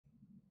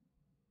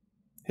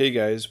Hey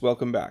guys,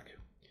 welcome back.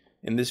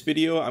 In this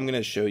video, I'm going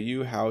to show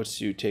you how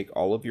to take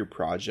all of your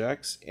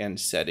projects and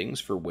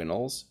settings for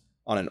Winols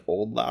on an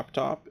old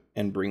laptop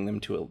and bring them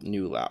to a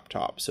new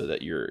laptop so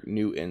that your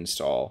new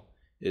install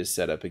is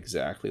set up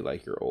exactly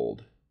like your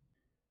old.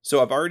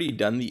 So I've already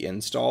done the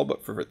install,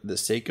 but for the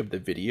sake of the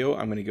video,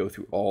 I'm going to go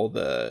through all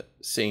the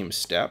same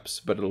steps,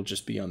 but it'll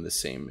just be on the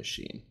same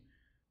machine.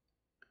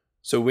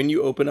 So when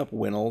you open up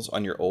Winols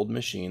on your old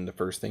machine, the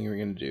first thing you're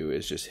going to do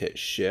is just hit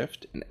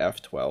Shift and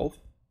F12.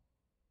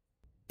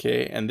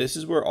 Okay, and this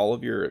is where all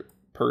of your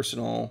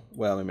personal,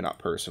 well, maybe not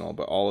personal,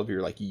 but all of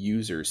your like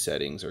user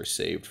settings are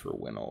saved for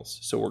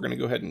Winols. So we're going to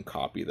go ahead and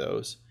copy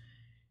those.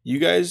 You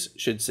guys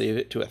should save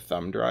it to a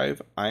thumb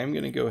drive. I am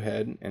going to go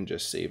ahead and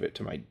just save it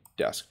to my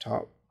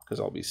desktop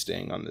because I'll be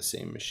staying on the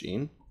same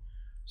machine.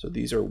 So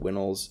these are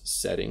Winols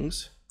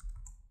settings.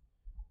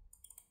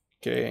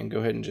 Okay, and go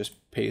ahead and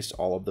just paste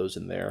all of those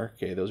in there.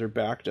 Okay, those are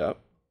backed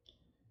up.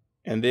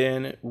 And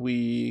then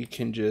we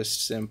can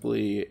just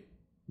simply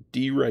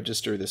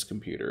deregister this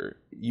computer.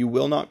 You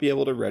will not be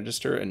able to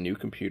register a new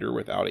computer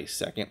without a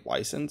second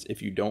license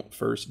if you don't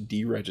first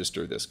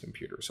deregister this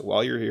computer. So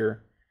while you're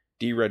here,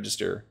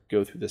 deregister,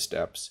 go through the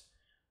steps,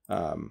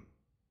 and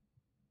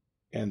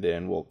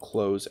then we'll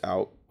close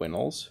out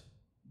Winols.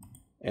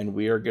 And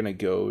we are going to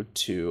go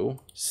to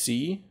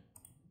C,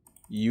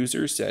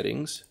 User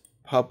Settings,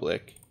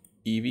 Public,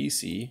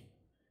 EVC,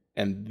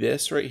 and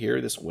this right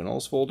here, this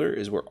Winols folder,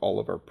 is where all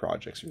of our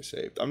projects are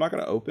saved. I'm not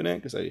going to open it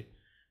because I'd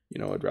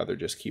rather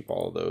just keep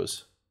all of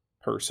those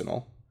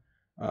personal.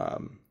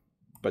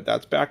 But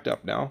that's backed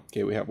up now.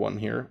 Okay, we have one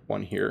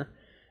here.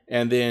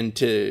 And then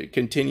to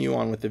continue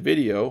on with the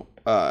video,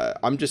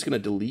 I'm just going to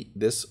delete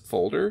this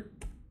folder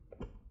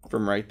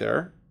from right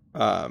there.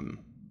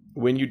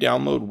 When you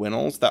download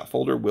Winols, that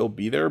folder will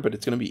be there, but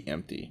it's going to be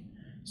empty.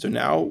 So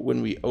now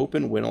when we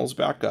open Winols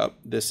back up,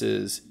 this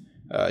is,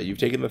 you've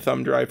taken the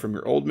thumb drive from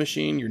your old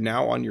machine. You're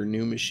now on your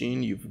new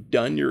machine. You've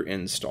done your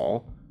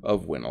install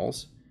of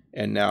Winols.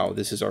 And now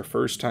this is our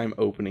first time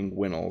opening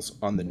Winols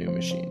on the new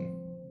machine.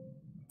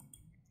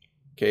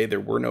 Okay, there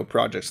were no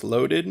projects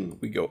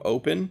loaded. We go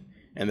open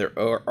and there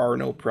are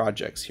no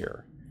projects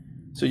here.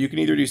 So you can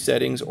either do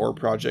settings or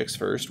projects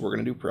first. We're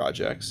going to do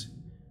projects.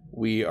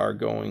 We are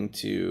going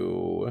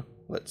to,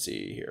 let's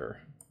see here.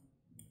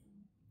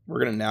 We're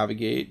going to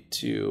navigate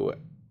to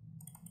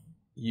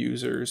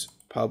users,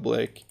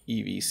 public,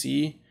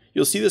 EVC.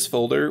 You'll see this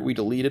folder. We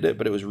deleted it,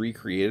 but it was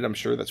recreated. I'm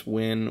sure that's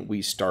when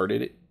we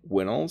started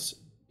Winols.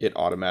 It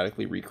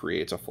automatically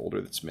recreates a folder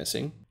that's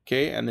missing.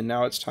 Okay, and then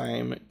now it's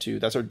time to,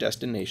 that's our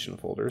destination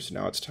folder. So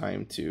now it's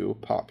time to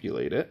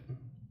populate it.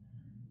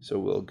 So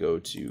we'll go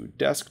to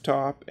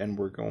desktop and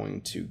we're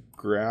going to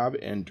grab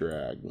and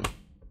drag.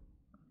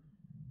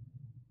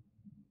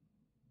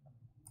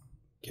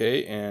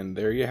 Okay, and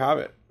there you have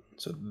it.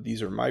 So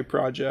these are my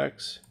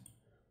projects.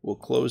 We'll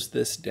close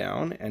this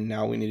down and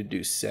now we need to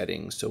do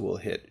settings. So we'll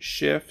hit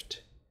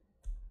Shift,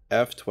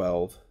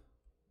 F12.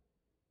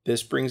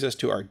 This brings us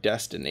to our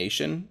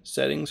destination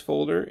settings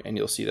folder, and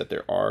you'll see that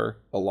there are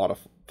a lot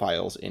of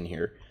files in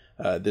here.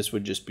 This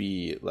would just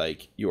be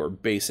like your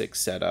basic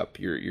setup,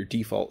 your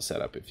default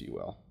setup, if you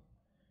will.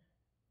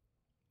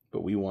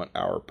 But we want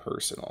our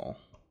personal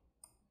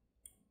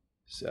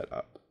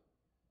setup.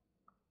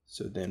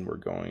 So then we're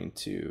going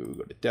to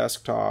go to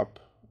desktop,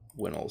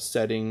 Winols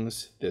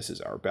settings. This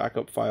is our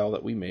backup file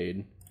that we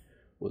made.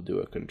 We'll do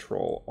a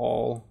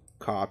Control-All,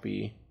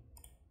 copy,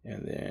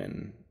 and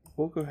then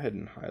we'll go ahead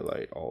and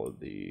highlight all of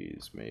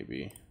these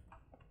maybe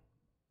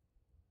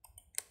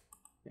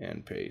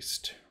and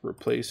paste,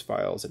 replace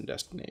files and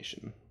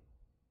destination.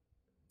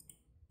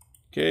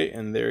 Okay,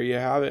 and there you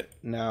have it.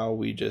 Now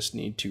we just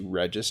need to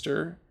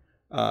register.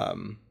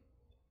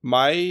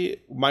 My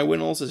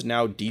Winols is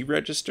now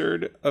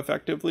deregistered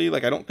effectively.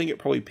 Like, I don't think it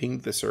probably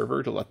pinged the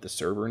server to let the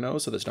server know,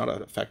 so that's not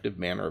an effective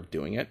manner of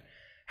doing it.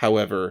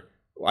 However,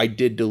 I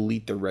did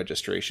delete the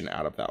registration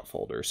out of that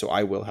folder, so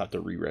I will have to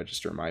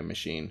re-register my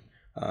machine.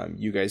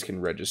 You guys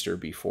can register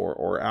before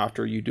or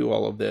after you do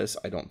all of this.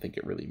 I don't think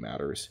it really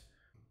matters,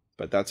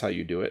 but that's how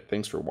you do it.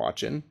 Thanks for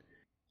watching,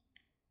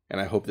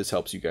 and I hope this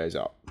helps you guys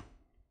out.